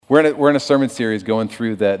We're in a sermon series going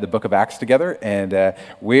through the book of Acts together, and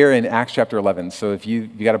we're in Acts chapter 11. So if you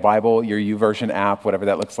got a Bible, your YouVersion app, whatever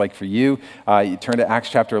that looks like for you, you turn to Acts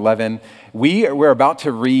chapter 11. We're about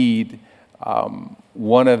to read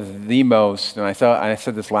one of the most, and I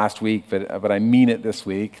said this last week, but I mean it this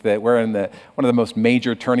week, that we're in one of the most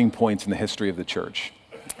major turning points in the history of the church,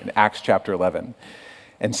 in Acts chapter 11.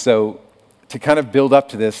 And so to kind of build up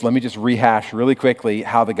to this, let me just rehash really quickly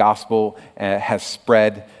how the gospel has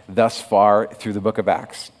spread thus far through the book of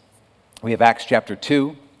Acts. We have Acts chapter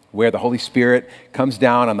 2, where the Holy Spirit comes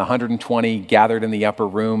down on the 120 gathered in the upper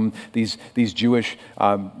room, these Jewish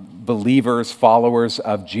believers, followers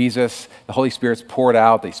of Jesus. The Holy Spirit's poured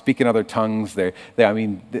out. They speak in other tongues. This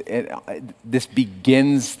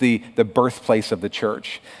begins the birthplace of the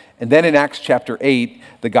church. And then in Acts chapter 8,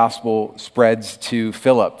 the gospel spreads to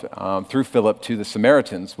Philip, through Philip to the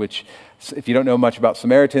Samaritans, which, if you don't know much about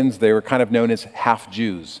Samaritans, they were kind of known as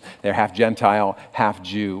half-Jews. They're half-Gentile,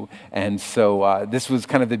 half-Jew. And so this was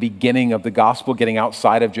kind of the beginning of the gospel, getting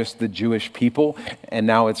outside of just the Jewish people, and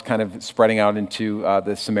now it's kind of spreading out into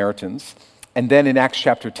the Samaritans. And then in Acts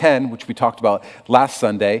chapter 10, which we talked about last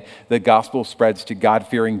Sunday, the gospel spreads to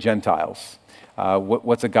God-fearing Gentiles.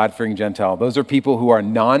 What's a God-fearing Gentile? Those are people who are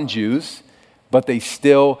non-Jews, but they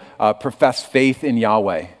still profess faith in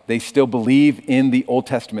Yahweh. They still believe in the Old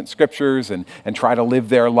Testament scriptures and try to live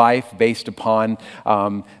their life based upon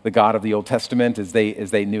the God of the Old Testament as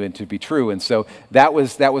they knew it to be true. And so that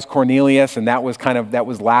was Cornelius, and that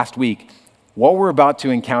was last week. What we're about to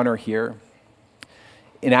encounter here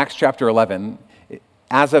in Acts chapter 11,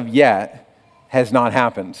 as of yet, has not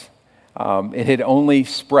happened. It had only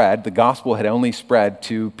spread, the gospel had only spread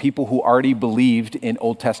to people who already believed in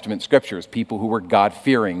Old Testament scriptures, people who were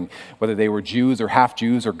God-fearing, whether they were Jews or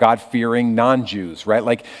half-Jews or God-fearing non-Jews, right?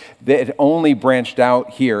 Like, it had only branched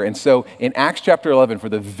out here. And so in Acts chapter 11, for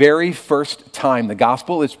the very first time, the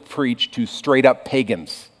gospel is preached to straight-up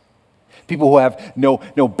pagans. People who have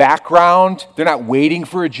no background. They're not waiting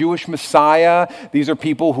for a Jewish Messiah. These are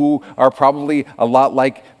people who are probably a lot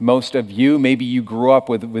like most of you. Maybe you grew up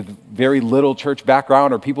with very little church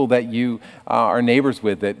background, or people that you are neighbors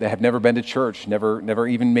with that have never been to church, never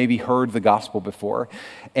even maybe heard the gospel before.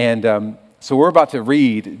 And so we're about to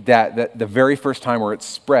read that the very first time where it's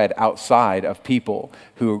spread outside of people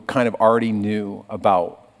who kind of already knew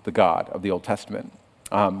about the God of the Old Testament.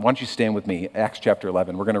 Why don't you stand with me, Acts chapter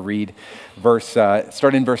 11. We're going to read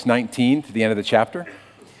start in verse 19 to the end of the chapter. It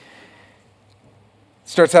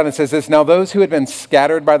starts out and says this: "Now those who had been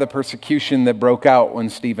scattered by the persecution that broke out when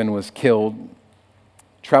Stephen was killed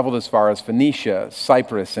traveled as far as Phoenicia,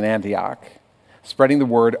 Cyprus, and Antioch, spreading the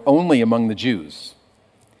word only among the Jews.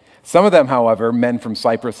 Some of them, however, men from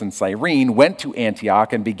Cyprus and Cyrene, went to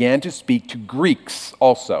Antioch and began to speak to Greeks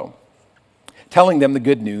also, telling them the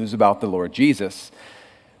good news about the Lord Jesus.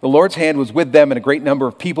 The Lord's hand was with them, and a great number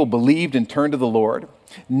of people believed and turned to the Lord.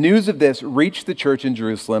 News of this reached the church in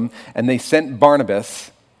Jerusalem, and they sent Barnabas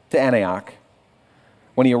to Antioch.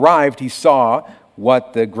 When he arrived, he saw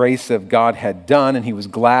what the grace of God had done, and he was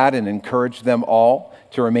glad and encouraged them all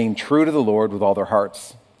to remain true to the Lord with all their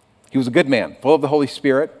hearts. He was a good man, full of the Holy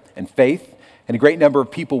Spirit and faith, and a great number of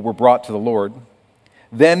people were brought to the Lord.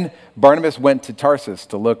 Then Barnabas went to Tarsus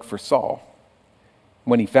to look for Saul.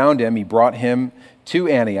 When he found him, he brought him to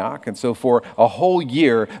Antioch. And so for a whole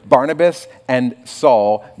year, Barnabas and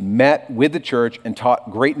Saul met with the church and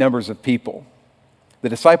taught great numbers of people. The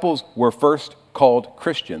disciples were first called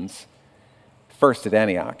Christians, first at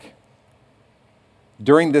Antioch.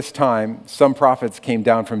 During this time, some prophets came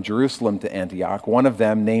down from Jerusalem to Antioch. One of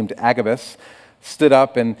them, named Agabus, stood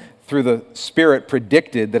up and through the Spirit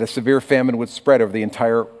predicted that a severe famine would spread over the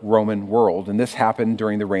entire Roman world. And this happened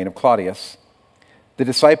during the reign of Claudius. The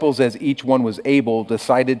disciples, as each one was able,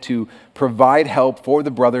 decided to provide help for the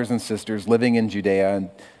brothers and sisters living in Judea, and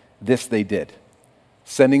this they did,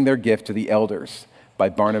 sending their gift to the elders by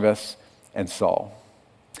Barnabas and Saul.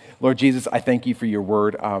 Lord Jesus, I thank you for your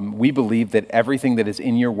word. We believe that everything that is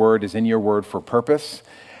in your word for purpose.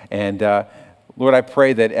 And Lord, I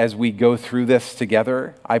pray that as we go through this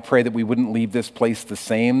together, I pray that we wouldn't leave this place the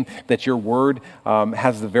same, that your word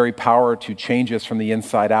has the very power to change us from the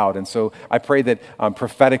inside out. And so I pray that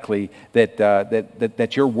prophetically that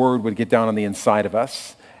your word would get down on the inside of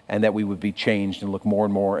us, and that we would be changed and look more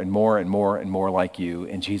and more and more and more and more like you.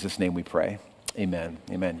 In Jesus' name we pray. Amen.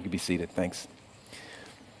 Amen. You can be seated. Thanks.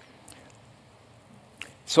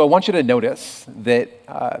 So I want you to notice that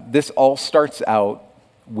this all starts out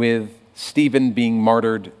with Stephen being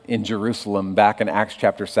martyred in Jerusalem back in Acts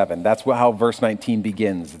chapter 7. That's how verse 19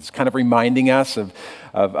 begins. It's kind of reminding us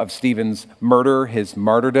of Stephen's murder, his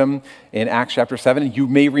martyrdom in Acts chapter 7. You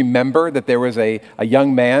may remember that there was a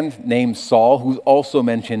young man named Saul who's also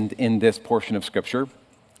mentioned in this portion of Scripture.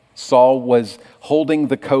 Saul was holding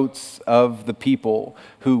the coats of the people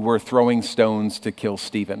who were throwing stones to kill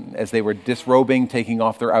Stephen. As they were disrobing, taking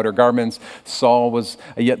off their outer garments, Saul was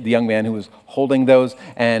the young man who was holding those,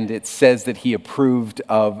 and it says that he approved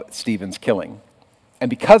of Stephen's killing. And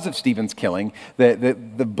because of Stephen's killing, the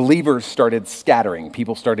believers started scattering.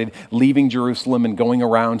 People started leaving Jerusalem and going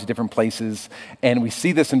around to different places. And we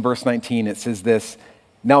see this in verse 19. It says this,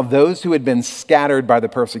 "Now those who had been scattered by the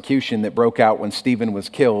persecution that broke out when Stephen was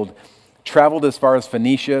killed traveled as far as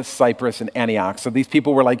Phoenicia, Cyprus, and Antioch." So these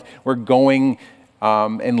people were going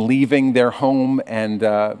and leaving their home and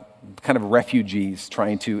kind of refugees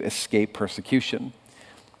trying to escape persecution.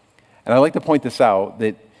 And I'd like to point this out,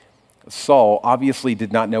 that Saul obviously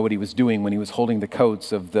did not know what he was doing when he was holding the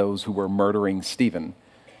coats of those who were murdering Stephen.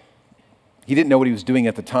 He didn't know what he was doing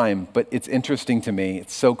at the time, but it's interesting to me,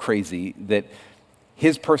 it's so crazy, that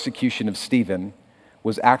his persecution of Stephen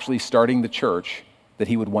was actually starting the church that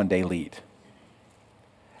he would one day lead.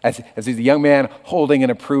 As he's a young man holding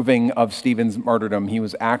and approving of Stephen's martyrdom, he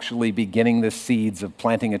was actually beginning the seeds of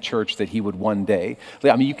planting a church that he would one day.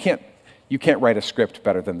 I mean, you can't write a script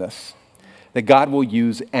better than this. That God will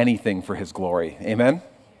use anything for his glory. Amen?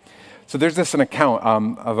 So there's an account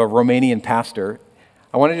of a Romanian pastor.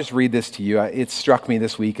 I want to just read this to you. It struck me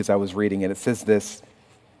this week as I was reading it. It says this: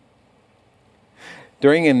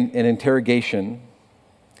 "During an interrogation,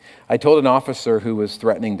 I told an officer who was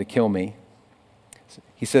threatening to kill me,"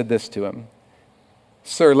 he said this to him,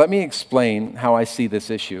 "Sir, let me explain how I see this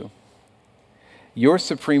issue. Your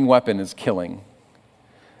supreme weapon is killing.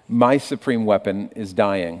 My supreme weapon is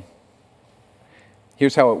dying.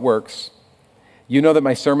 Here's how it works. You know that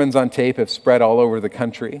my sermons on tape have spread all over the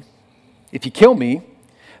country. If you kill me,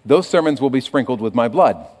 those sermons will be sprinkled with my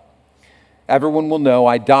blood. Everyone will know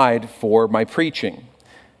I died for my preaching.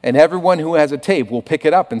 And everyone who has a tape will pick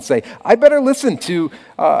it up and say, I'd better listen to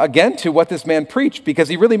what this man preached, because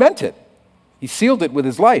he really meant it. He sealed it with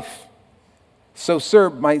his life. So, sir,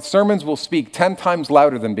 my sermons will speak 10 times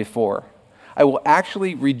louder than before. I will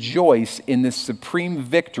actually rejoice in this supreme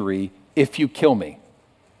victory if you kill me."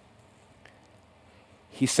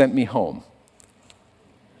 He sent me home.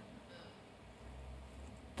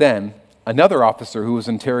 Then, another officer who was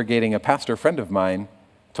interrogating a pastor friend of mine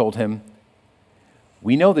told him,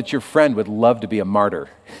 "We know that your friend would love to be a martyr,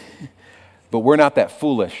 but we're not that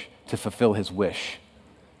foolish to fulfill his wish."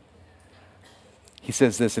 He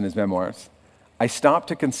says this in his memoirs: "I stopped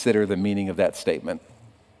to consider the meaning of that statement.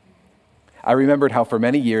 I remembered how for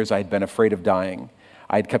many years I had been afraid of dying.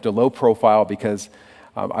 I had kept a low profile because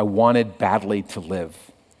I wanted badly to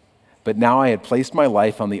live. But now I had placed my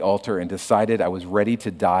life on the altar and decided I was ready to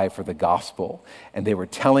die for the gospel, and they were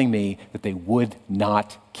telling me that they would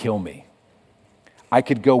not kill me. I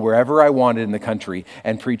could go wherever I wanted in the country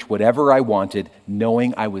and preach whatever I wanted,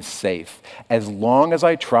 knowing I was safe. As long as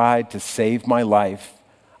I tried to save my life,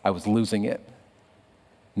 I was losing it.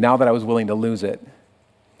 Now that I was willing to lose it,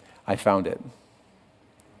 I found it." Isn't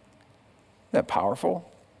that powerful?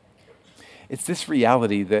 It's this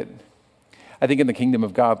reality that I think in the kingdom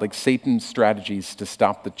of God, like Satan's strategies to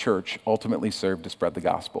stop the church ultimately serve to spread the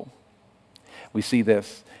gospel. We see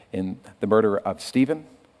this in the murder of Stephen,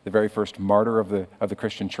 the very first martyr of the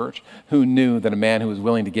Christian church, who knew that a man who was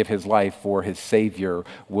willing to give his life for his Savior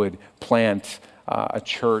would plant a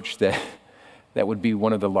church that would be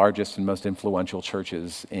one of the largest and most influential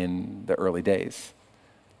churches in the early days.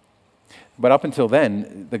 But up until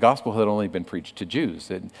then, the gospel had only been preached to Jews.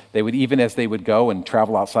 And they would, even as they would go and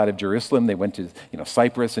travel outside of Jerusalem, they went to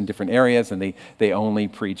Cyprus and different areas, and they only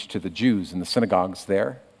preached to the Jews in the synagogues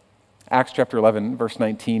there. Acts chapter 11, verse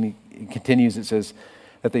 19, it continues, it says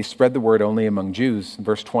that they spread the word only among Jews.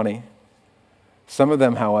 Verse 20, "Some of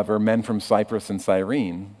them, however, men from Cyprus and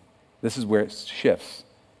Cyrene," this is where it shifts,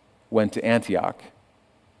 "went to Antioch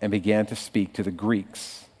and began to speak to the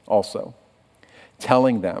Greeks also,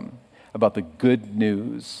 telling them about the good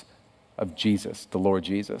news of Jesus, the Lord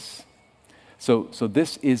Jesus." So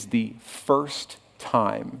this is the first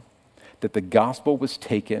time that the gospel was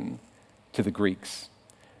taken to the Greeks.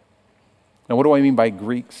 Now, what do I mean by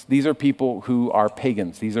Greeks? These are people who are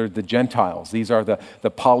pagans. These are the Gentiles. These are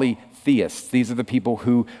the polytheists. These are the people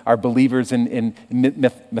who are believers in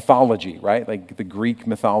mythology, right? Like the Greek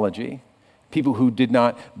mythology. People who did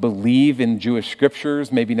not believe in Jewish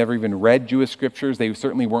scriptures, maybe never even read Jewish scriptures. They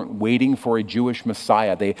certainly weren't waiting for a Jewish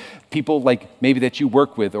Messiah. People like maybe that you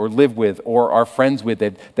work with or live with or are friends with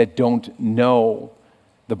that don't know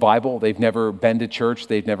the Bible. They've never been to church.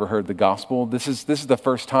 They've never heard the gospel. This is the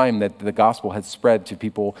first time that the gospel has spread to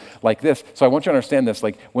people like this. So I want you to understand this.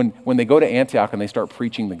 Like when they go to Antioch and they start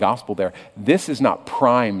preaching the gospel there, this is not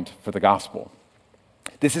primed for the gospel.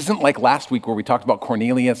 This isn't like last week where we talked about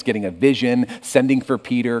Cornelius getting a vision, sending for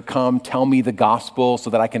Peter, come, tell me the gospel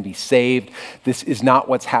so that I can be saved. This is not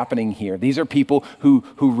what's happening here. These are people who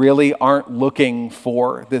really aren't looking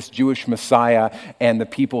for this Jewish Messiah, and the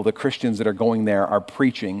people, the Christians that are going there are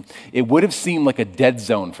preaching. It would have seemed like a dead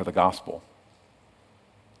zone for the gospel.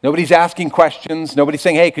 Nobody's asking questions. Nobody's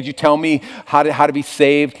saying, hey, could you tell me how to be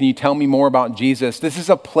saved? Can you tell me more about Jesus? This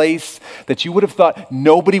is a place that you would have thought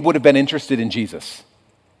nobody would have been interested in Jesus.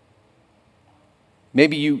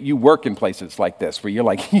 Maybe you work in places like this where you're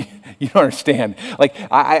like, you don't understand. Like,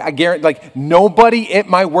 I guarantee, like, nobody at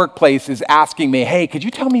my workplace is asking me, hey, could you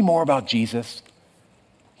tell me more about Jesus?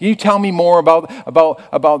 Can you tell me more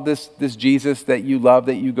about this Jesus that you love,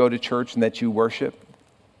 that you go to church and that you worship?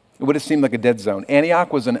 It would have seemed like a dead zone.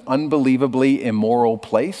 Antioch was an unbelievably immoral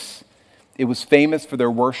place. It was famous for their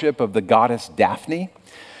worship of the goddess Daphne,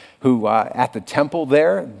 who at the temple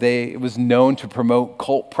there, it was known to promote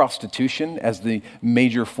cult prostitution as the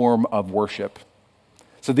major form of worship.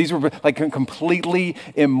 So these were like completely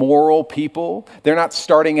immoral people. They're not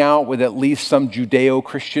starting out with at least some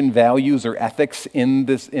Judeo-Christian values or ethics in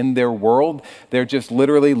their world. They're just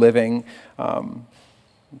literally living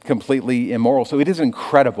completely immoral. So it is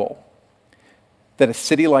incredible that a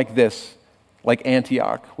city like this, like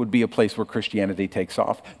Antioch, would be a place where Christianity takes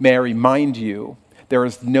off. May I remind you, there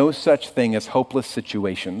is no such thing as hopeless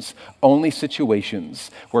situations, only situations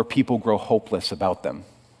where people grow hopeless about them.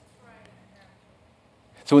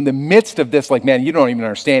 So in the midst of this, like, man, you don't even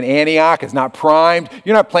understand. Antioch is not primed.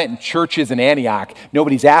 You're not planting churches in Antioch.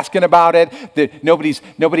 Nobody's asking about it.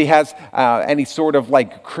 Nobody has any sort of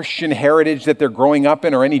like Christian heritage that they're growing up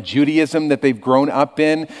in or any Judaism that they've grown up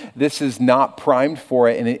in. This is not primed for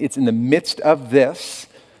it. And it's in the midst of this,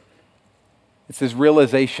 it's this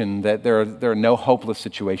realization that there are no hopeless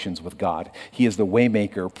situations with God. He is the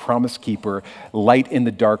waymaker, promise keeper, light in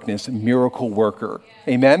the darkness, miracle worker.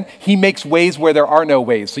 Amen? He makes ways where there are no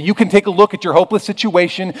ways. So you can take a look at your hopeless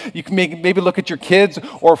situation. You can maybe look at your kids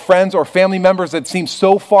or friends or family members that seem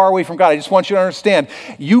so far away from God. I just want you to understand,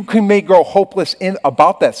 you may grow hopeless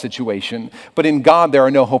about that situation, but in God there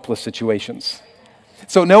are no hopeless situations.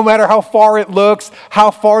 So no matter how far it looks,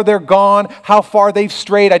 how far they're gone, how far they've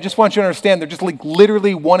strayed, I just want you to understand they're just like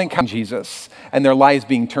literally one encounter with Jesus and their lives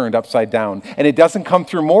being turned upside down. And it doesn't come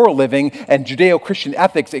through moral living and Judeo-Christian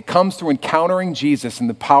ethics. It comes through encountering Jesus and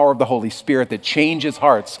the power of the Holy Spirit that changes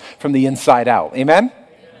hearts from the inside out. Amen?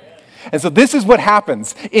 And so this is what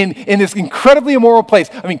happens in this incredibly immoral place.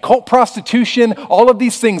 I mean, cult prostitution, all of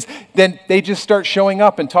these things, then they just start showing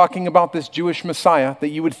up and talking about this Jewish Messiah that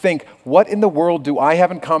you would think, what in the world do I have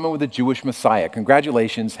in common with a Jewish Messiah?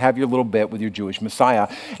 Congratulations, have your little bit with your Jewish Messiah.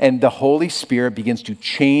 And the Holy Spirit begins to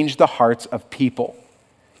change the hearts of people.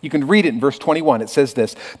 You can read it in verse 21. It says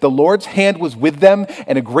this, the Lord's hand was with them,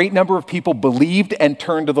 and a great number of people believed and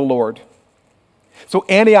turned to the Lord. So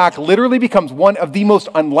Antioch literally becomes one of the most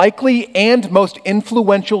unlikely and most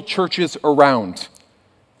influential churches around.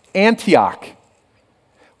 Antioch.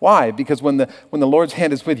 Why? Because when the Lord's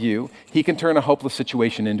hand is with you, he can turn a hopeless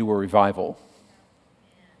situation into a revival.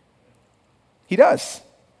 He does.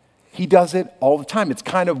 He does it all the time. It's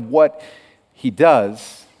kind of what he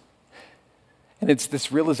does. And it's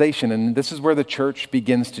this realization, and this is where the church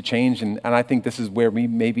begins to change, and I think this is where we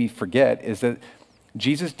maybe forget, is that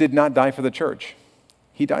Jesus did not die for the church.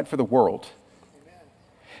 He died for the world. Amen.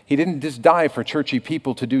 He didn't just die for churchy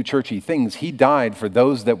people to do churchy things. He died for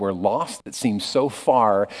those that were lost, that seemed so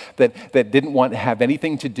far, that didn't want to have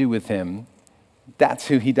anything to do with him. That's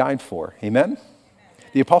who he died for. Amen? Amen?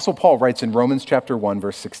 The Apostle Paul writes in Romans chapter 1,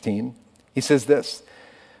 verse 16, he says this,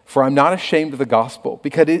 for I'm not ashamed of the gospel,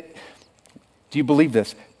 because do you believe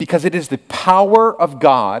this? Because it is the power of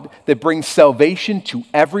God that brings salvation to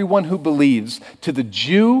everyone who believes, to the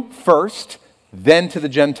Jew first, then to the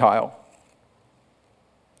Gentile.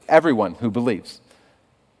 Everyone who believes.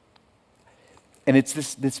 And it's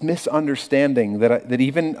this misunderstanding that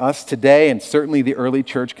even us today, and certainly the early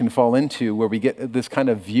church can fall into, where we get this kind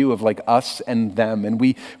of view of like us and them, and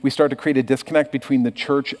we start to create a disconnect between the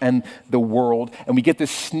church and the world, and we get this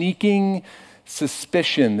sneaking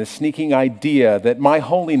suspicion, this sneaking idea that my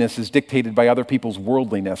holiness is dictated by other people's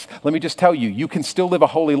worldliness. Let me just tell you, you can still live a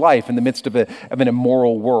holy life in the midst of an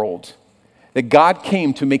immoral world. That God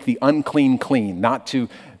came to make the unclean clean, not to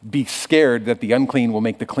be scared that the unclean will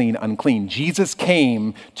make the clean unclean. Jesus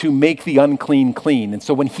came to make the unclean clean. And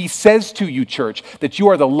so when he says to you, church, that you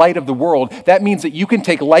are the light of the world, that means that you can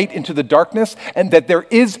take light into the darkness and that there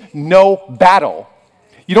is no battle.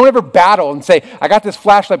 You don't ever battle and say, I got this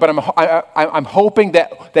flashlight, but I'm hoping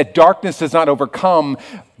that darkness does not overcome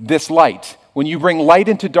this light. When you bring light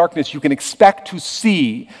into darkness, you can expect to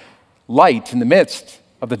see light in the midst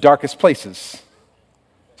of the darkest places.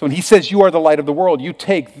 So when he says you are the light of the world, you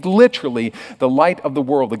take literally the light of the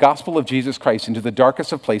world, the gospel of Jesus Christ, into the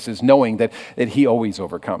darkest of places, knowing that he always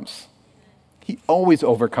overcomes. He always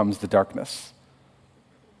overcomes the darkness.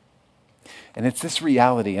 And it's this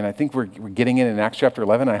reality, and I think we're getting it in Acts chapter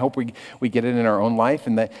 11. I hope we get it in our own life,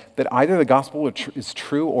 and that either the gospel is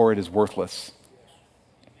true or it is worthless.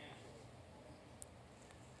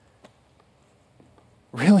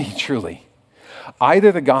 Really, truly.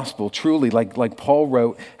 Either the gospel truly, like Paul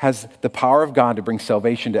wrote, has the power of God to bring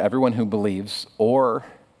salvation to everyone who believes, or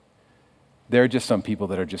there are just some people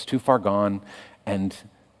that are just too far gone, and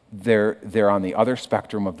they're on the other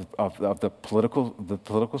spectrum of the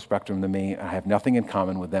political spectrum than me. I have nothing in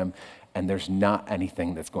common with them, and there's not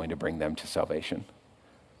anything that's going to bring them to salvation.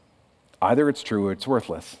 Either it's true or it's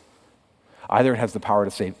worthless. Either it has the power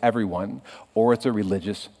to save everyone, or it's a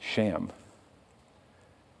religious sham.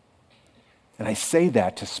 And I say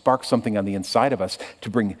that to spark something on the inside of us,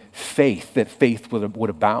 to bring faith, that faith would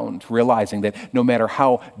abound, realizing that no matter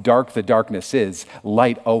how dark the darkness is,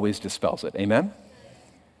 light always dispels it. Amen?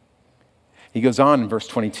 He goes on in verse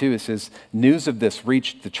 22, it says, news of this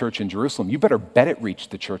reached the church in Jerusalem. You better bet it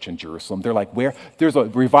reached the church in Jerusalem. They're like, where? There's a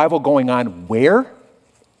revival going on where?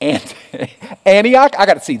 Antioch? I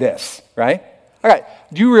got to see this, right?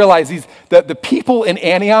 Do you realize the people in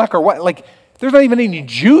Antioch are what? Like, there's not even any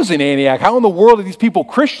Jews in Antioch. How in the world are these people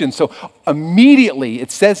Christians? So immediately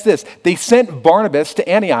it says this. They sent Barnabas to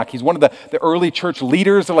Antioch. He's one of the early church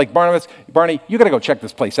leaders. They're like, Barney, you got to go check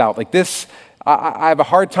this place out. Like this, I have a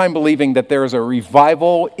hard time believing that there is a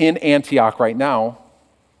revival in Antioch right now.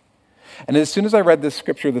 And as soon as I read this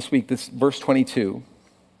scripture this week, this verse 22,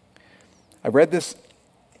 I read this.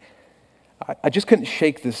 I just couldn't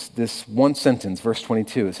shake this one sentence, verse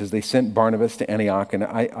 22. It says, they sent Barnabas to Antioch. And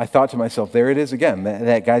I thought to myself, there it is again,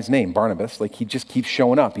 that guy's name, Barnabas. Like, he just keeps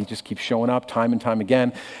showing up. He just keeps showing up time and time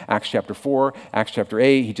again. Acts chapter 4, Acts chapter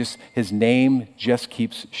 8, his name just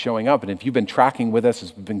keeps showing up. And if you've been tracking with us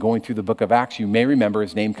as we've been going through the book of Acts, you may remember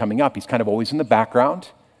his name coming up. He's kind of always in the background.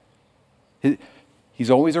 He's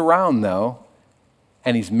always around, though.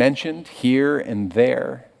 And he's mentioned here and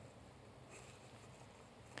there.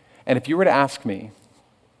 And if you were to ask me,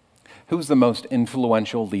 who's the most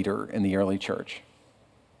influential leader in the early church,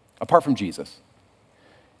 apart from Jesus?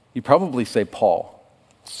 You'd probably say Paul,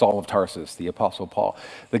 Saul of Tarsus, the Apostle Paul.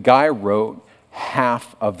 The guy wrote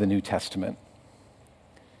half of the New Testament.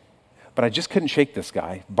 But I just couldn't shake this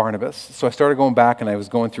guy, Barnabas. So I started going back and I was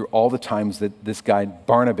going through all the times that this guy,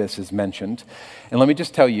 Barnabas, is mentioned. And let me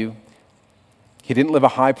just tell you, he didn't live a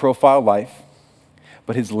high-profile life,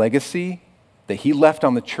 but his legacy that he left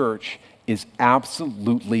on the church is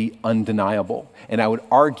absolutely undeniable. And I would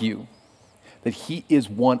argue that he is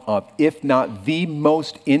one of, if not the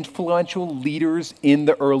most influential leaders in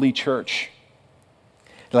the early church.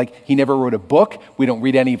 Like, he never wrote a book. We don't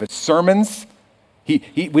read any of his sermons.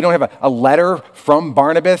 We don't have a letter from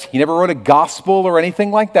Barnabas. He never wrote a gospel or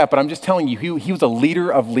anything like that. But I'm just telling you, he was a leader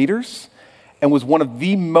of leaders and was one of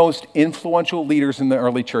the most influential leaders in the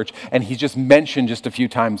early church. And he's just mentioned just a few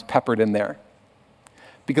times, peppered in there.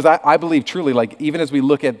 Because I believe truly, like, even as we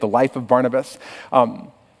look at the life of Barnabas,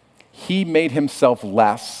 he made himself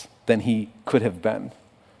less than he could have been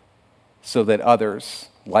so that others,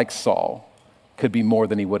 like Saul, could be more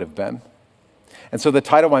than he would have been. And so the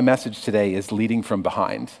title of my message today is Leading from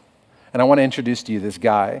Behind. And I want to introduce to you this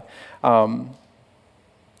guy called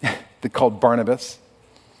Barnabas.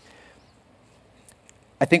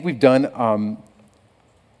 I think we've done, and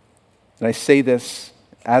I say this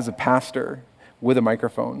as a pastor with a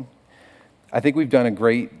microphone, I think we've done a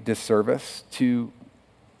great disservice to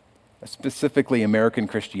specifically American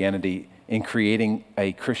Christianity in creating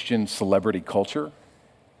a Christian celebrity culture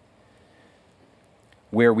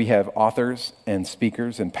where we have authors and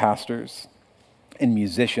speakers and pastors and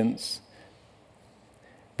musicians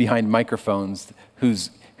behind microphones whose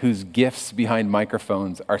gifts behind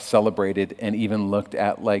microphones are celebrated and even looked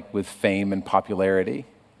at like with fame and popularity.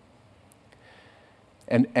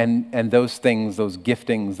 And those things, those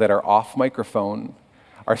giftings that are off microphone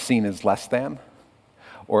are seen as less than,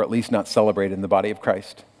 or at least not celebrated in the body of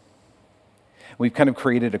Christ. We've kind of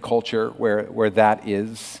created a culture where that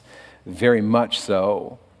is very much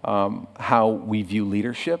so how we view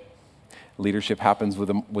leadership. Leadership happens with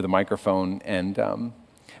a microphone. And,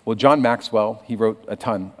 well, John Maxwell, he wrote a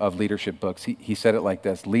ton of leadership books. He said it like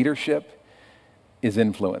this: leadership is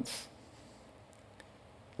influence.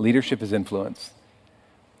 Leadership is influence.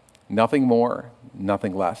 Nothing more,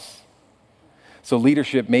 nothing less. So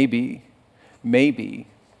leadership maybe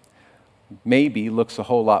looks a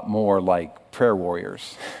whole lot more like prayer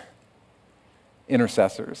warriors,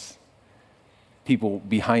 intercessors, people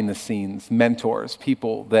behind the scenes, mentors,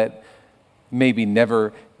 people that maybe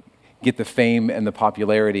never get the fame and the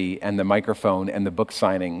popularity and the microphone and the book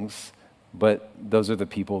signings, but those are the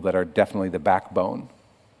people that are definitely the backbone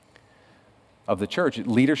of the church.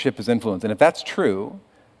 Leadership is influence. And if that's true,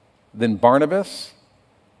 then Barnabas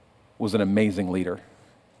was an amazing leader.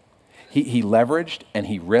 He leveraged and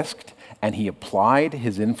he risked and he applied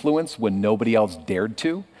his influence when nobody else dared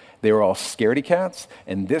to. They were all scaredy cats,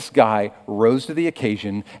 and this guy rose to the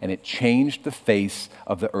occasion, and it changed the face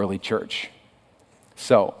of the early church.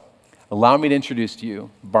 So, allow me to introduce to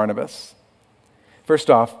you Barnabas. First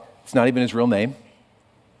off, it's not even his real name.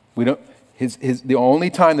 The only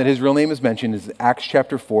time that his real name is mentioned is Acts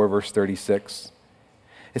chapter 4, verse 36.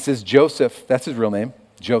 It says Joseph, that's his real name,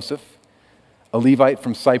 Joseph, a Levite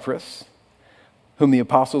from Cyprus, whom the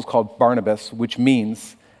apostles called Barnabas, which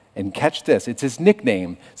means, and catch this, it's his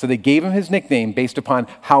nickname. So they gave him his nickname based upon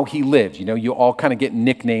how he lived. You know, you all kind of get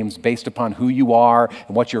nicknames based upon who you are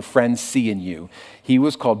and what your friends see in you. He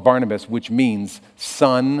was called Barnabas, which means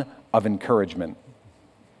son of encouragement.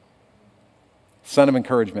 Son of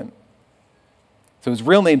encouragement. So his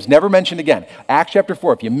real name's never mentioned again. Acts chapter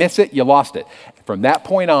 4, if you miss it, you lost it. From that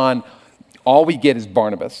point on, all we get is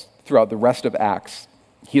Barnabas throughout the rest of Acts.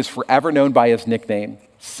 He is forever known by his nickname,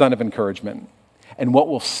 son of encouragement. And what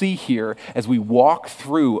we'll see here as we walk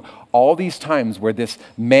through all these times where this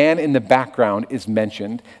man in the background is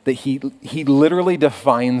mentioned, that he literally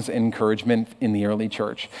defines encouragement in the early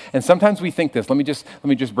church. And sometimes we think this, let me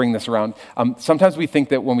just bring this around. Sometimes we think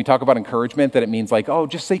that when we talk about encouragement that it means like, oh,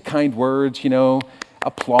 just say kind words,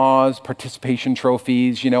 applause, participation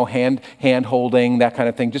trophies, hand holding, that kind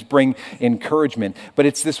of thing. Just bring encouragement. But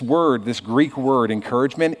it's this word, this Greek word,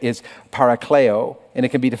 encouragement is parakleo, and it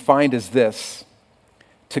can be defined as this: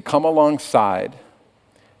 to come alongside,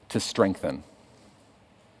 to strengthen.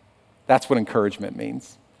 That's what encouragement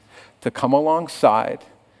means. To come alongside,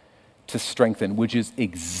 to strengthen, which is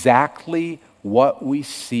exactly what we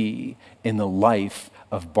see in the life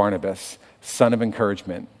of Barnabas, son of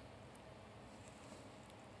encouragement.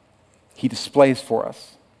 He displays for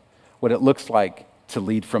us what it looks like to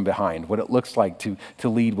lead from behind, what it looks like to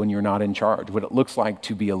lead when you're not in charge, what it looks like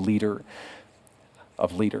to be a leader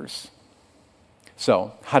of leaders.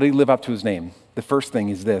 So, how did he live up to his name? The first thing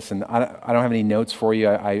is this, and I don't have any notes for you.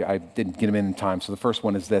 I didn't get them in time. So the first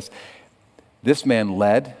one is this. This man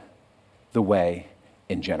led the way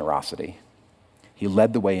in generosity. He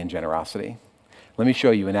led the way in generosity. Let me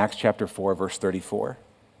show you in Acts chapter 4, verse 34.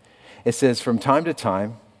 It says, from time to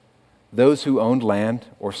time, those who owned land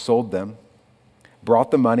or sold them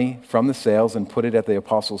brought the money from the sales and put it at the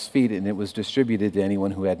apostles' feet, and it was distributed to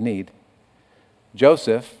anyone who had need.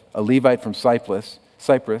 Joseph, a Levite from Cyprus,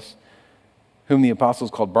 whom the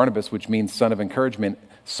apostles called Barnabas, which means son of encouragement,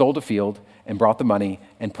 sold a field and brought the money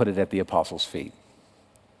and put it at the apostles' feet.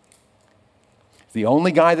 The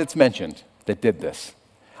only guy that's mentioned that did this.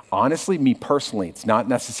 Honestly, me personally, it's not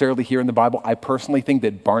necessarily here in the Bible. I personally think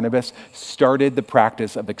that Barnabas started the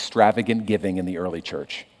practice of extravagant giving in the early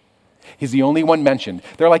church. He's the only one mentioned.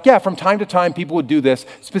 They're like, yeah, from time to time people would do this,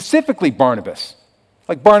 specifically Barnabas.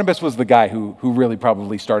 Like Barnabas was the guy who really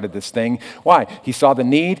probably started this thing. Why? He saw the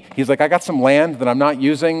need. He's like, I got some land that I'm not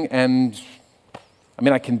using, and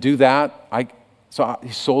I can do that. So he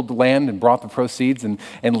sold the land and brought the proceeds and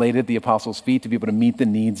laid it at the apostles' feet to be able to meet the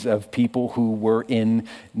needs of people who were in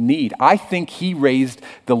need. I think he raised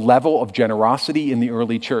the level of generosity in the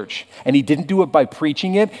early church. And he didn't do it by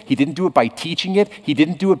preaching it. He didn't do it by teaching it. He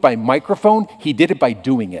didn't do it by microphone. He did it by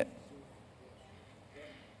doing it.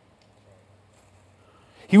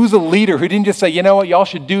 He was a leader who didn't just say, you know what, y'all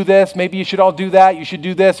should do this. Maybe you should all do that. You should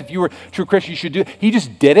do this. If you were a true Christian, you should do it. He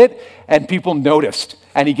just did it, and people noticed.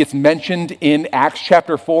 And he gets mentioned in Acts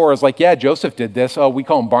chapter 4 as like, yeah, Joseph did this. Oh, we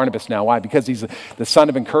call him Barnabas now. Why? Because he's the son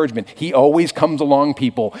of encouragement. He always comes along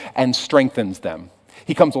people and strengthens them.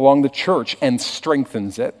 He comes along the church and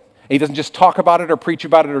strengthens it. He doesn't just talk about it or preach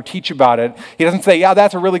about it or teach about it. He doesn't say, yeah,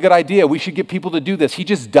 that's a really good idea. We should get people to do this. He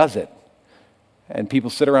just does it. And people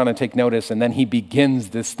sit around and take notice, and then he begins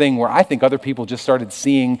this thing where I think other people just started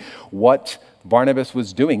seeing what Barnabas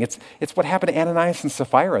was doing. It's what happened to Ananias and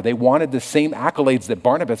Sapphira. They wanted the same accolades that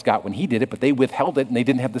Barnabas got when he did it, but they withheld it and they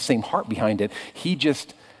didn't have the same heart behind it. He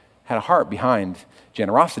just had a heart behind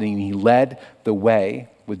generosity, and he led the way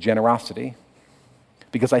with generosity.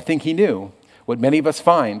 Because I think he knew what many of us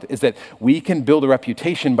find is that we can build a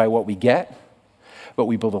reputation by what we get, but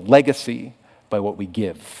we build a legacy by what we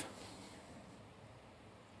give.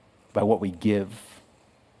 By what we give.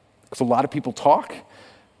 Because a lot of people talk,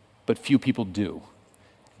 but few people do.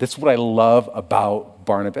 This is what I love about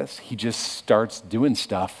Barnabas. He just starts doing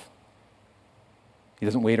stuff. He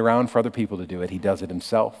doesn't wait around for other people to do it. He does it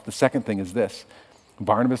himself. The second thing is this.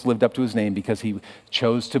 Barnabas lived up to his name because he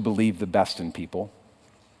chose to believe the best in people.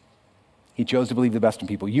 He chose to believe the best in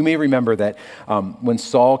people. You may remember that when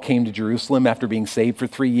Saul came to Jerusalem after being saved for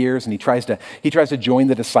 3 years, and he tries to join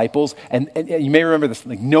the disciples, and you may remember this,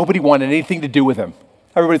 like nobody wanted anything to do with him.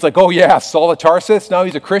 Everybody's like, oh yeah, Saul of Tarsus, now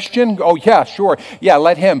he's a Christian? Oh yeah, sure. Yeah,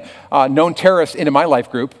 let him, known terrorist, into my life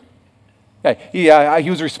group. He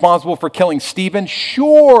was responsible for killing Stephen.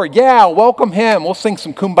 Sure, yeah, welcome him. We'll sing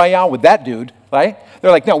some Kumbaya with that dude, right? They're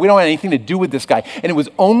like, no, we don't have anything to do with this guy. And it was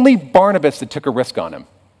only Barnabas that took a risk on him.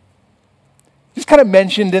 Just kind of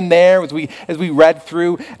mentioned in there as we read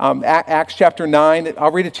through Acts chapter 9.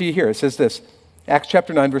 I'll read it to you here. It says this, Acts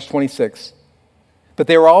chapter 9, verse 26. But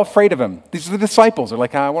they were all afraid of him. These are the disciples. They're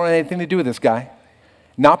like, I don't want anything to do with this guy.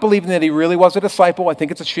 Not believing that he really was a disciple. I think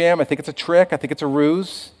it's a sham. I think it's a trick. I think it's a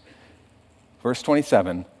ruse. Verse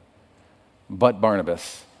 27, but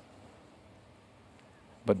Barnabas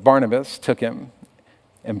took him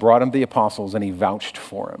and brought him to the apostles, and he vouched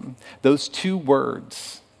for him. Those two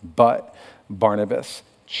words, but Barnabas,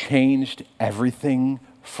 changed everything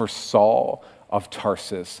for Saul of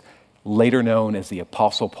Tarsus, later known as the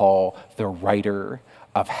Apostle Paul, the writer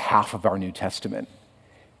of half of our New Testament.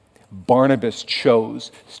 Barnabas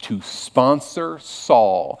chose to sponsor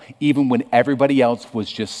Saul even when everybody else was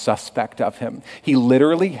just suspect of him. He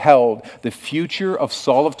literally held the future of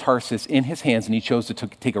Saul of Tarsus in his hands, and he chose to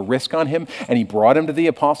take a risk on him, and he brought him to the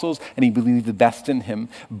apostles, and he believed the best in him.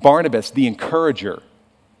 Barnabas, the encourager,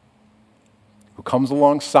 who comes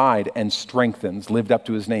alongside and strengthens, lived up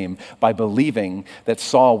to his name by believing that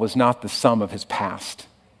Saul was not the sum of his past,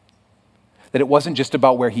 that it wasn't just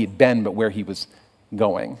about where he had been, but where he was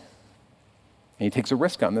going. And he takes a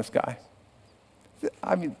risk on this guy.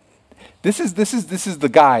 I mean, this is the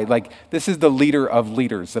guy, like this is the leader of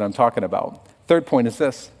leaders that I'm talking about. Third point is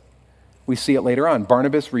this. We see it later on.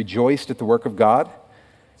 Barnabas rejoiced at the work of God,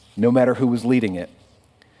 no matter who was leading it.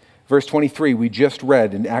 Verse 23, we just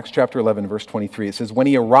read in Acts chapter 11, verse 23, it says, when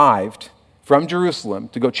he arrived from Jerusalem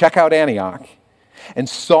to go check out Antioch and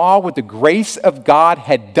saw what the grace of God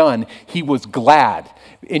had done, he was glad.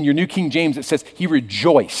 In your New King James, it says he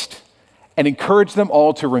rejoiced and encouraged them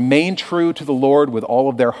all to remain true to the Lord with all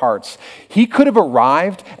of their hearts. He could have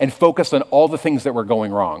arrived and focused on all the things that were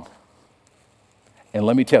going wrong. And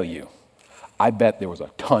let me tell you, I bet there was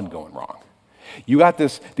a ton going wrong. You got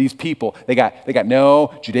these people, they got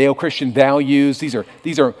no Judeo-Christian values. These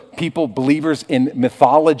are people, believers in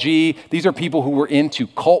mythology. These are people who were into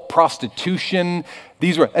cult prostitution.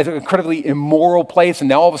 These were an incredibly immoral place, and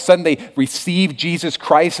now all of a sudden they receive Jesus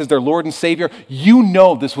Christ as their Lord and Savior. You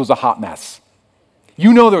know this was a hot mess.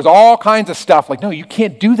 You know there's all kinds of stuff like, no, you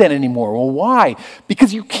can't do that anymore. Well, why?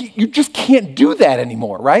 Because you just can't do that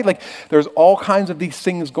anymore, right? Like there's all kinds of these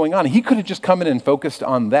things going on. He could have just come in and focused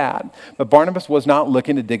on that. But Barnabas was not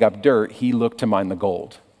looking to dig up dirt. He looked to mine the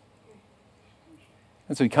gold.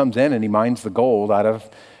 And so he comes in and he mines the gold out of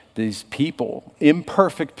these people,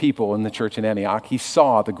 imperfect people in the church in Antioch. He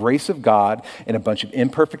saw the grace of God in a bunch of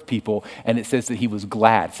imperfect people, and it says that he was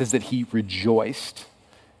glad. It says that he rejoiced.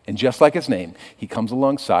 And just like his name, he comes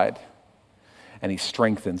alongside and he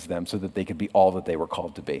strengthens them so that they could be all that they were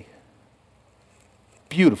called to be.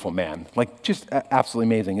 Beautiful man, like just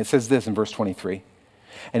absolutely amazing. It says this in verse 23,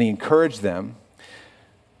 and he encouraged them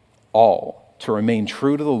all to remain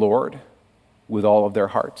true to the Lord with all of their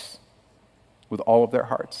hearts. With all of their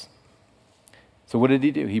hearts. So what did he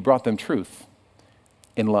do? He brought them truth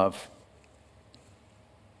in love.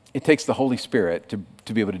 It takes the Holy Spirit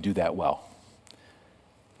to be able to do that well.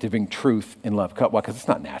 To bring truth in love. Why? Because it's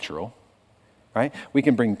not natural, right? We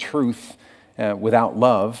can bring truth without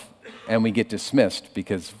love, and we get dismissed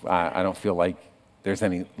because I don't feel like there's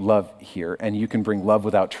any love here. And you can bring love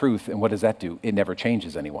without truth, and what does that do? It never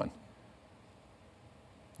changes anyone.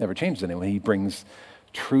 Never changes anyone. He brings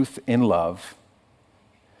truth in love,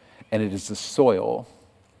 and it is the soil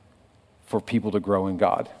for people to grow in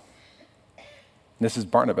God. This is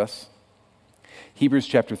Barnabas. Hebrews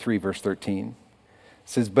chapter 3, verse 13.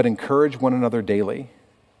 Says, but encourage one another daily,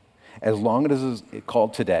 as long as it is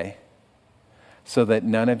called today, so that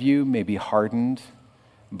none of you may be hardened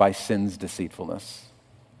by sin's deceitfulness.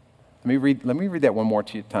 Let me read that one more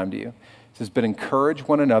time to you. It says, but encourage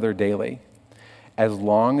one another daily, as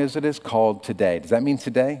long as it is called today. Does that mean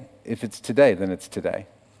today? If it's today, then it's today.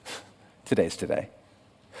 Today's today.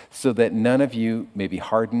 So that none of you may be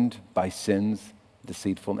hardened by sin's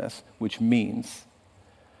deceitfulness, which means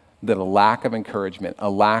that a lack of encouragement, a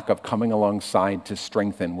lack of coming alongside to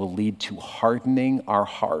strengthen will lead to hardening our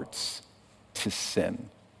hearts to sin.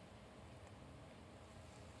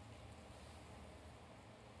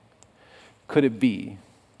 Could it be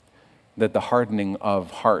that the hardening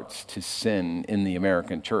of hearts to sin in the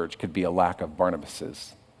American church could be a lack of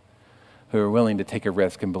Barnabases who are willing to take a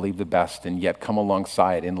risk and believe the best and yet come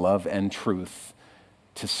alongside in love and truth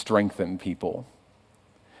to strengthen people?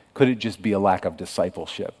 Could it just be a lack of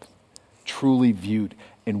discipleship, truly viewed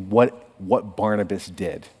in what Barnabas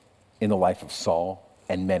did in the life of Saul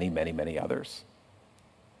and many, many, many others?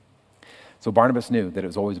 So Barnabas knew that it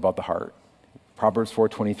was always about the heart. Proverbs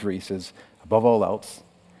 4:23 says, above all else,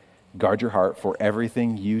 guard your heart, for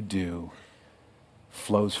everything you do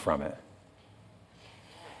flows from it.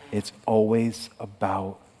 It's always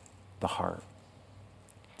about the heart.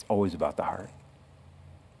 It's always about the heart.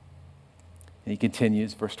 And he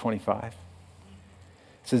continues, verse 25. It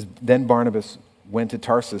says, then Barnabas went to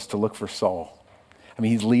Tarsus to look for Saul. I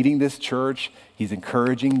mean, he's leading this church. He's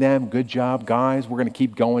encouraging them. Good job, guys. We're going to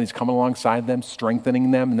keep going. He's coming alongside them,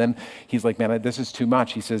 strengthening them. And then he's like, man, this is too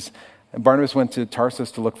much. He says, and Barnabas went to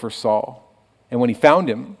Tarsus to look for Saul. And when he found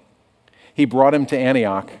him, he brought him to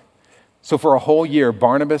Antioch. So for a whole year,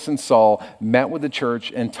 Barnabas and Saul met with the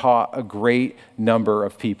church and taught a great number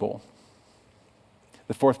of people.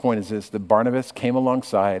 The fourth point is this, that Barnabas came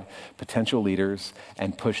alongside potential leaders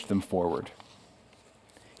and pushed them forward.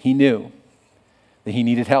 He knew that he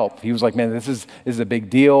needed help. He was like, man, this is a big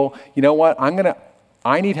deal. You know what?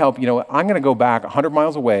 I need help. You know what? I'm going to go back 100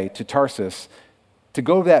 miles away to Tarsus to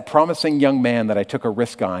go to that promising young man that I took a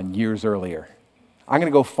risk on years earlier. I'm going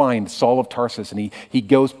to go find Saul of Tarsus. And he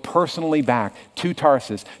goes personally back to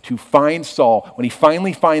Tarsus to find Saul. When he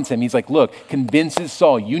finally finds him, he's like, look, convinces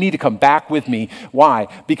Saul, you need to come back with me. Why?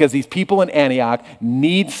 Because these people in Antioch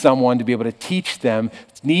need someone to be able to teach them,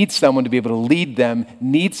 need someone to be able to lead them,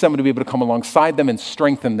 need someone to be able to come alongside them and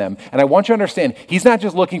strengthen them. And I want you to understand, he's not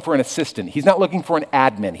just looking for an assistant. He's not looking for an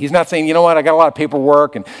admin. He's not saying, you know what, I got a lot of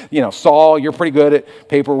paperwork and, Saul, you're pretty good at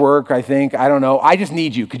paperwork, I think. I don't know. I just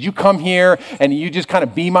need you. Could you come here and you just kind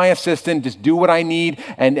of be my assistant, just do what I need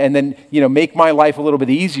and then, make my life a little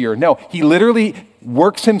bit easier? No, he literally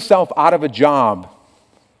works himself out of a job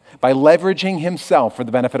by leveraging himself for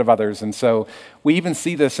the benefit of others. And so we even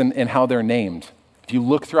see this in how they're named. If you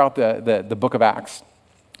look throughout the book of Acts,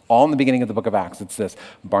 all in the beginning of the book of Acts, it's this,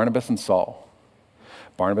 Barnabas and Saul.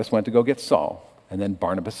 Barnabas went to go get Saul, and then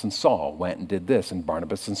Barnabas and Saul went and did this, and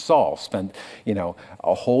Barnabas and Saul spent,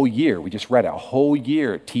 a whole year, we just read it, a whole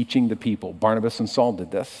year teaching the people. Barnabas and Saul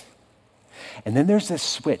did this. And then there's this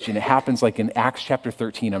switch, and it happens like in Acts chapter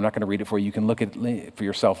 13. I'm not going to read it for you. You can look at it for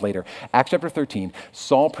yourself later. Acts chapter 13,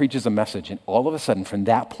 Saul preaches a message, and all of a sudden, from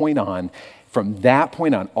that point on,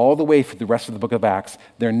 all the way through the rest of the book of Acts,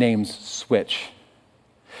 their names switch.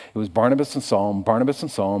 It was Barnabas and Saul, and Barnabas and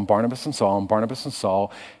Saul, and Barnabas and Saul, and Barnabas and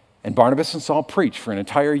Saul. And Barnabas and Saul preached for an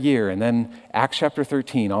entire year. And then Acts chapter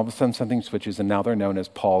 13, all of a sudden something switches, and now they're known as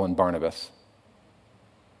Paul and Barnabas.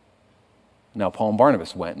 Now Paul and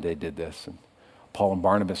Barnabas went and they did this. And Paul and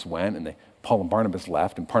Barnabas went, and Paul and Barnabas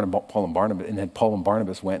left, and then Paul and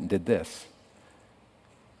Barnabas went and did this.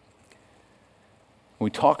 We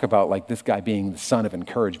talk about like this guy being the son of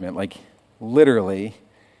encouragement, like literally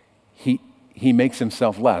he makes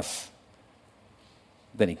himself less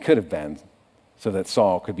than he could have been so that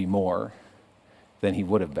Saul could be more than he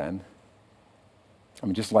would have been. I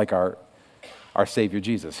mean, just like our Savior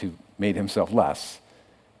Jesus, who made himself less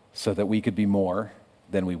so that we could be more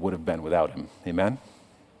than we would have been without him. Amen?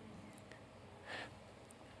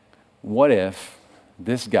 What if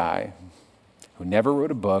this guy who never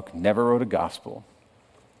wrote a book, never wrote a gospel,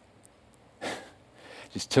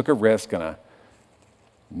 just took a risk on a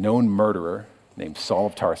known murderer named Saul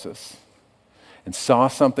of Tarsus and saw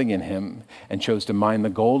something in him and chose to mine the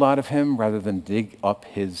gold out of him rather than dig up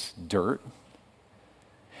his dirt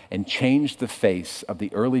and changed the face of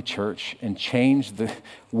the early church and changed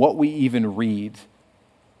what we even read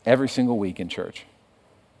every single week in church?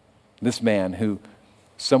 This man who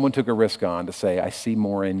someone took a risk on to say, I see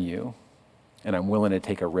more in you and I'm willing to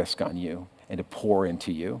take a risk on you and to pour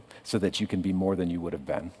into you so that you can be more than you would have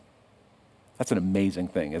been. That's an amazing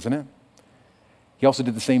thing, isn't it? He also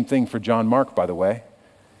did the same thing for John Mark, by the way.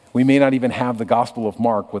 We may not even have the Gospel of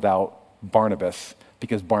Mark without Barnabas,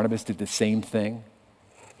 because Barnabas did the same thing.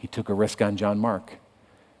 He took a risk on John Mark.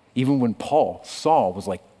 Even when Saul was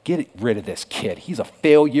like, get rid of this kid. He's a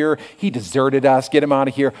failure. He deserted us. Get him out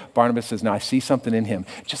of here. Barnabas says, no, I see something in him,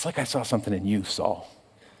 just like I saw something in you, Saul.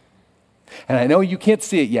 And I know you can't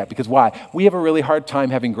see it yet, because why? We have a really hard time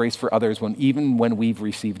having grace for others even when we've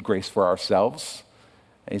received grace for ourselves.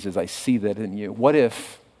 And he says, I see that in you. What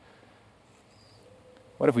if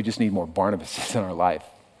we just need more Barnabases in our life?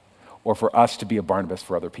 Or for us to be a Barnabas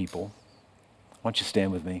for other people? Why don't you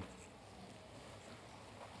stand with me?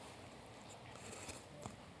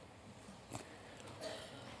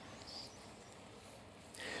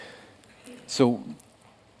 So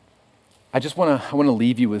I want to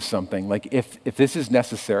leave you with something. Like if this is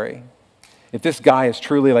necessary, if this guy is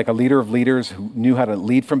truly like a leader of leaders who knew how to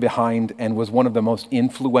lead from behind and was one of the most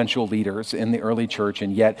influential leaders in the early church,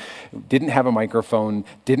 and yet didn't have a microphone,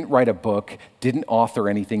 didn't write a book, didn't author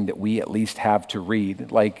anything that we at least have to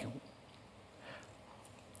read,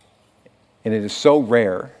 and it is so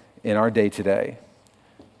rare in our day today.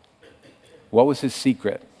 What was his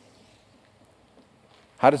secret?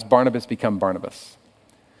 How does Barnabas become Barnabas?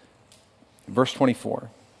 Verse 24,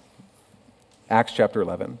 Acts chapter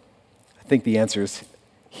 11. I think the answer is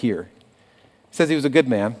here. It says he was a good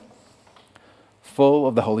man, full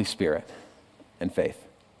of the Holy Spirit and faith.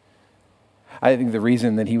 I think the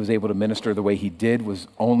reason that he was able to minister the way he did was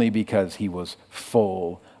only because he was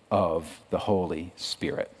full of the Holy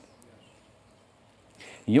Spirit.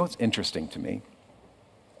 You know what's interesting to me?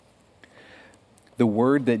 The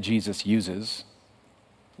word that Jesus uses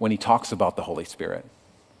when he talks about the Holy Spirit.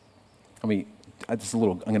 I'm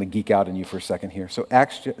going to geek out on you for a second here. So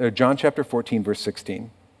John chapter 14, verse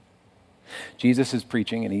 16. Jesus is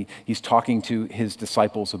preaching, and he's talking to his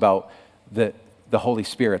disciples about the Holy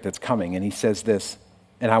Spirit that's coming. And he says this,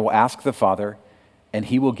 and I will ask the Father, and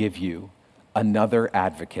he will give you another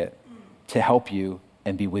advocate to help you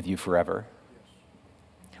and be with you forever.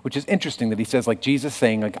 Which is interesting that he says, like Jesus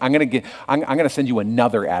saying, like, I'm going to send you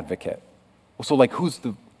another advocate. Well, so like who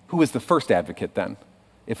is the first advocate then?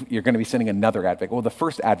 If you're going to be sending another advocate. Well, the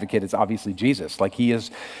first advocate is obviously Jesus. Like he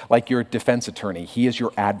is like your defense attorney. He is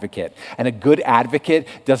your advocate. And a good advocate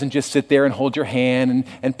doesn't just sit there and hold your hand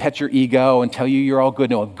and pet your ego and tell you you're all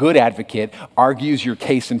good. No, a good advocate argues your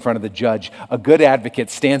case in front of the judge. A good advocate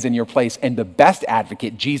stands in your place. And the best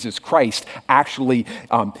advocate, Jesus Christ, actually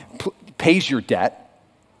pays your debt,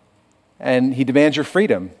 and he demands your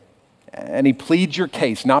freedom. And he pleads your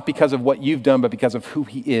case, not because of what you've done, but because of who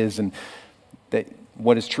he is, and that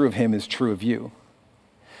what is true of him is true of you.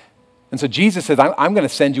 And so Jesus says, I'm going to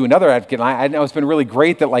send you another advocate. And I know it's been really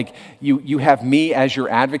great that like you have me as your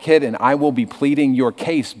advocate, and I will be pleading your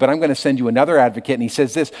case, but I'm going to send you another advocate. And he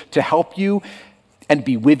says this, to help you and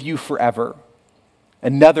be with you forever.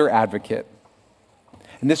 Another advocate.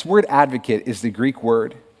 And this word advocate is the Greek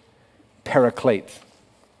word paraklete.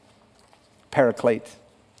 Paraklete.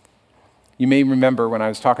 You may remember when I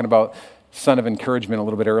was talking about son of encouragement a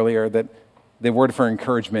little bit earlier that the word for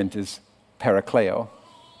encouragement is parakleo.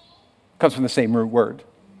 It comes from the same root word.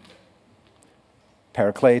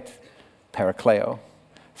 Paraklete, parakleo.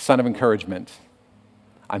 Son of encouragement.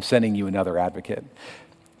 I'm sending you another advocate.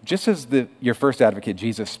 Just as your first advocate,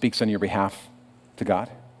 Jesus, speaks on your behalf to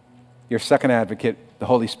God, your second advocate, the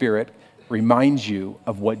Holy Spirit, reminds you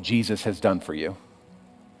of what Jesus has done for you.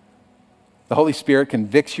 The Holy Spirit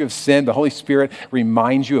convicts you of sin. The Holy Spirit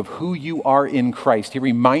reminds you of who you are in Christ. He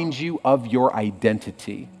reminds you of your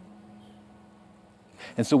identity.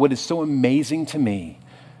 And so what is so amazing to me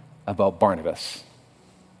about Barnabas,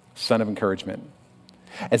 son of encouragement,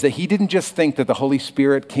 is that he didn't just think that the Holy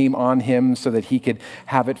Spirit came on him so that he could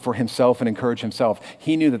have it for himself and encourage himself.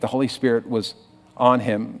 He knew that the Holy Spirit was on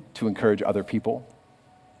him to encourage other people,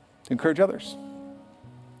 to encourage others.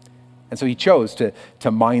 And so he chose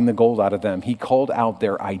to mine the gold out of them. He called out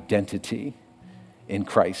their identity in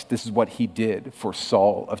Christ. This is what he did for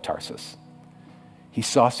Saul of Tarsus. He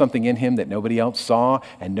saw something in him that nobody else saw,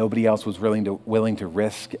 and nobody else was willing to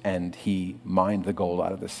risk, and he mined the gold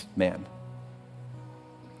out of this man.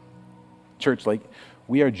 Church, like,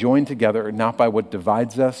 we are joined together not by what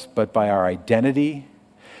divides us, but by our identity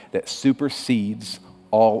that supersedes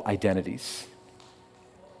all identities.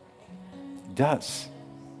 It does.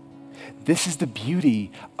 This is the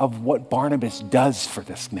beauty of what Barnabas does for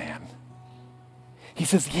this man. He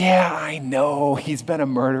says, yeah, I know he's been a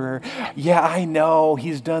murderer. Yeah, I know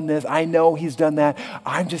he's done this. I know he's done that.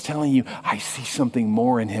 I'm just telling you, I see something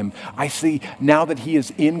more in him. I see, now that he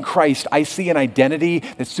is in Christ, I see an identity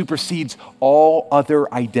that supersedes all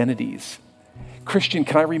other identities. Christian,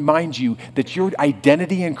 can I remind you that your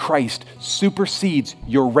identity in Christ supersedes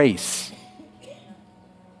your race?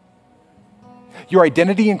 Your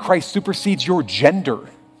identity in Christ supersedes your gender.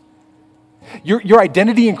 Your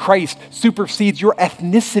identity in Christ supersedes your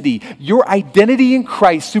ethnicity. Your identity in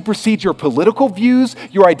Christ supersedes your political views.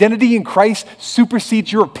 Your identity in Christ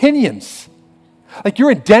supersedes your opinions. Like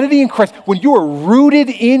your identity in Christ, when you are rooted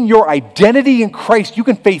in your identity in Christ, you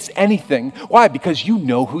can face anything. Why? Because you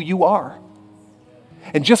know who you are.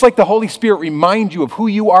 And just like the Holy Spirit reminds you of who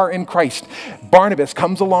you are in Christ, Barnabas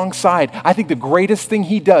comes alongside. I think the greatest thing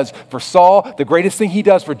he does for Saul, the greatest thing he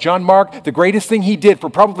does for John Mark, the greatest thing he did for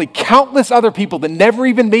probably countless other people that never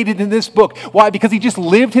even made it in this book. Why? Because he just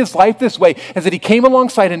lived his life this way, is that he came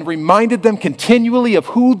alongside and reminded them continually of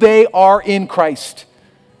who they are in Christ.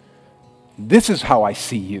 This is how I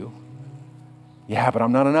see you. Yeah, but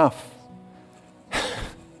I'm not enough.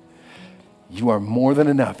 You are more than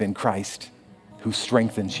enough in Christ, who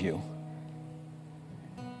strengthens you.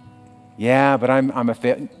 Yeah, but I'm a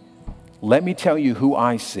failure. Let me tell you who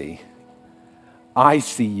I see. I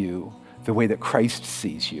see you the way that Christ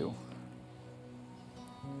sees you.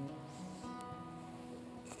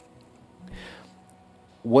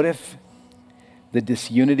 What if the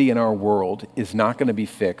disunity in our world is not going to be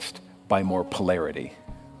fixed by more polarity?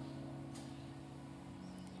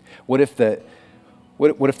 What if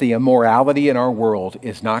the immorality in our world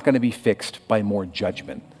is not going to be fixed by more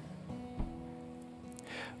judgment?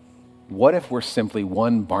 What if we're simply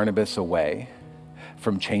one Barnabas away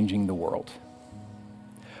from changing the world?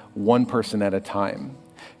 One person at a time,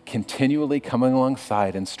 continually coming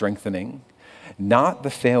alongside and strengthening, not the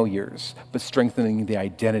failures, but strengthening the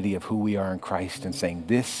identity of who we are in Christ and saying,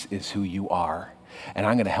 this is who you are, and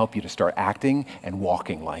I'm going to help you to start acting and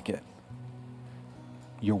walking like it.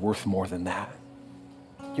 You're worth more than that.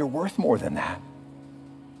 You're worth more than that.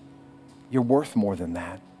 You're worth more than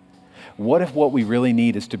that. What if what we really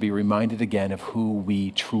need is to be reminded again of who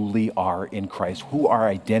we truly are in Christ, who our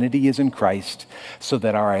identity is in Christ, so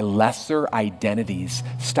that our lesser identities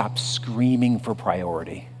stop screaming for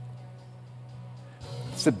priority?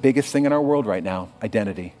 It's the biggest thing in our world right now,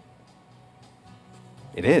 identity.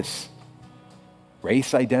 It is.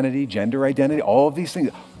 Race identity, gender identity, all of these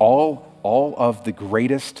things, all of the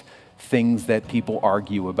greatest things that people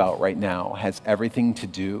argue about right now has everything to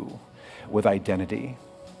do with identity.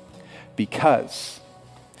 Because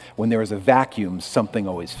when there is a vacuum, something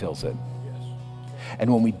always fills it.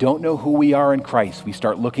 And when we don't know who we are in Christ, we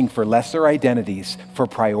start looking for lesser identities for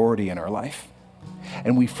priority in our life.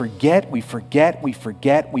 And we forget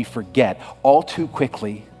all too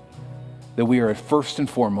quickly that we are first and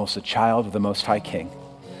foremost a child of the Most High King.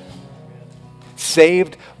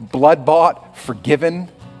 Saved, blood-bought, forgiven,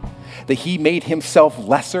 that he made himself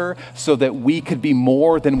lesser so that we could be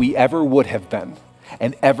more than we ever would have been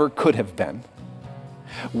and ever could have been.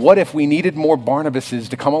 What if we needed more Barnabases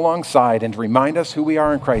to come alongside and to remind us who we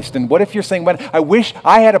are in Christ? And what if you're saying, I wish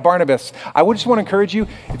I had a Barnabas? I would just want to encourage you,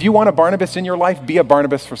 if you want a Barnabas in your life, be a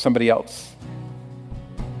Barnabas for somebody else.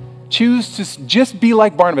 Choose to just be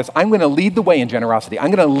like Barnabas. I'm going to lead the way in generosity. I'm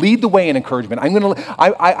going to lead the way in encouragement.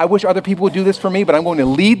 I wish other people would do this for me, but I'm going to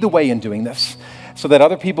lead the way in doing this so that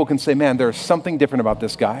other people can say, man, there's something different about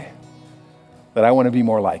this guy that I want to be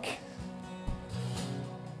more like.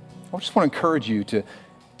 I just want to encourage you to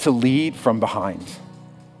lead from behind.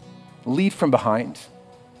 Lead from behind.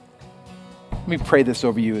 Let me pray this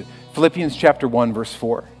over you. Philippians chapter 1, verse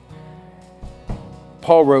 4.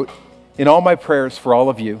 Paul wrote, in all my prayers for all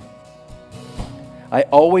of you, I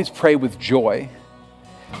always pray with joy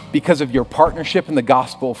because of your partnership in the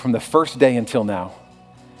gospel from the first day until now.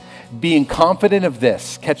 Being confident of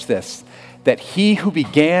this, catch this, that he who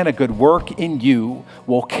began a good work in you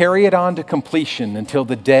will carry it on to completion until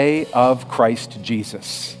the day of Christ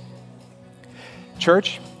Jesus.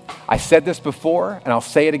 Church, I said this before and I'll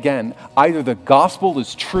say it again. Either the gospel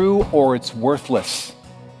is true or it's worthless.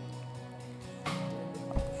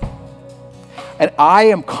 And I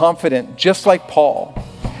am confident, just like Paul,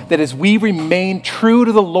 that as we remain true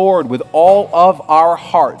to the Lord with all of our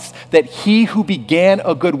hearts, that he who began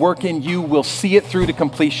a good work in you will see it through to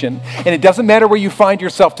completion. And it doesn't matter where you find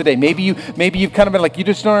yourself today. Maybe you've kind of been like, you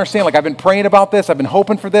just don't understand. Like, I've been praying about this. I've been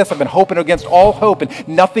hoping for this. I've been hoping against all hope, and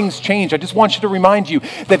nothing's changed. I just want you to remind you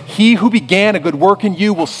that he who began a good work in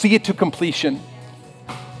you will see it to completion.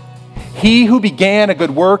 He who began a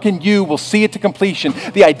good work in you will see it to completion.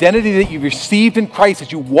 The identity that you've received in Christ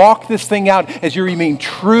as you walk this thing out, as you remain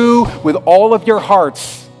true with all of your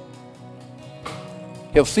hearts,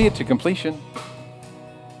 he'll see it to completion.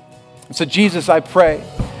 And so, Jesus, I pray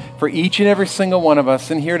for each and every single one of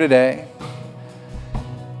us in here today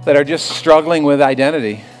that are just struggling with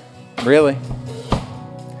identity, really.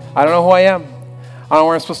 I don't know who I am. I don't know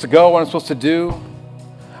where I'm supposed to go, what I'm supposed to do.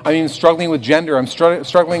 I'm even struggling with gender. I'm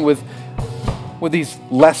struggling with these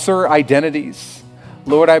lesser identities.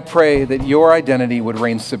 Lord, I pray that your identity would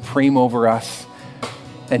reign supreme over us.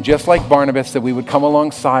 And just like Barnabas, that we would come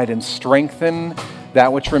alongside and strengthen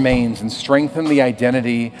that which remains and strengthen the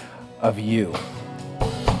identity of you.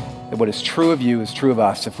 That what is true of you is true of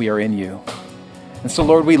us if we are in you. And so,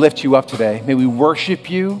 Lord, we lift you up today. May we worship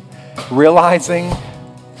you, realizing,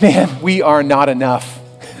 man, we are not enough.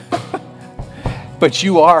 But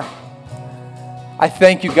you are. I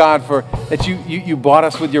thank you, God, for that you bought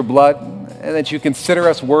us with your blood and that you consider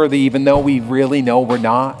us worthy even though we really know we're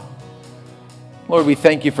not. Lord, we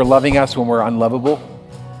thank you for loving us when we're unlovable.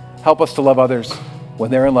 Help us to love others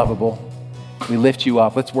when they're unlovable. We lift you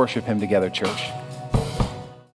up. Let's worship him together, church.